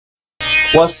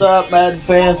What's up, Madden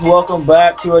fans? Welcome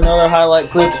back to another highlight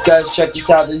clip. You guys, check this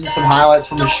out. These are some highlights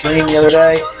from the stream the other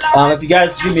day. If you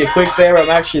guys could do me a quick favor, I'm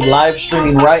actually live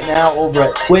streaming right now over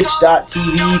at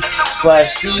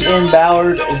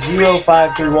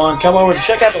twitch.tv/cnballard0531. Come over and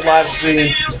check out the live stream.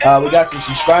 We got some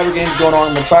subscriber games going on.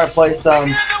 I'm going to try to play some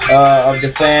of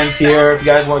the fans here. If you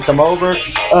guys want to come over,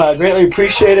 greatly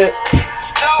appreciate it.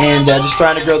 And just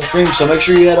trying to grow the stream, so make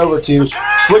sure you head over to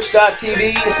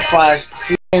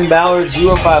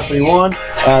twitch.tv/cnballard0531.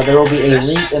 There will be a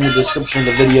link in the description of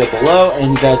the video below, and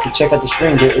you guys can check out the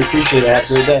stream. Greatly appreciate it. Have a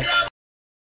great day.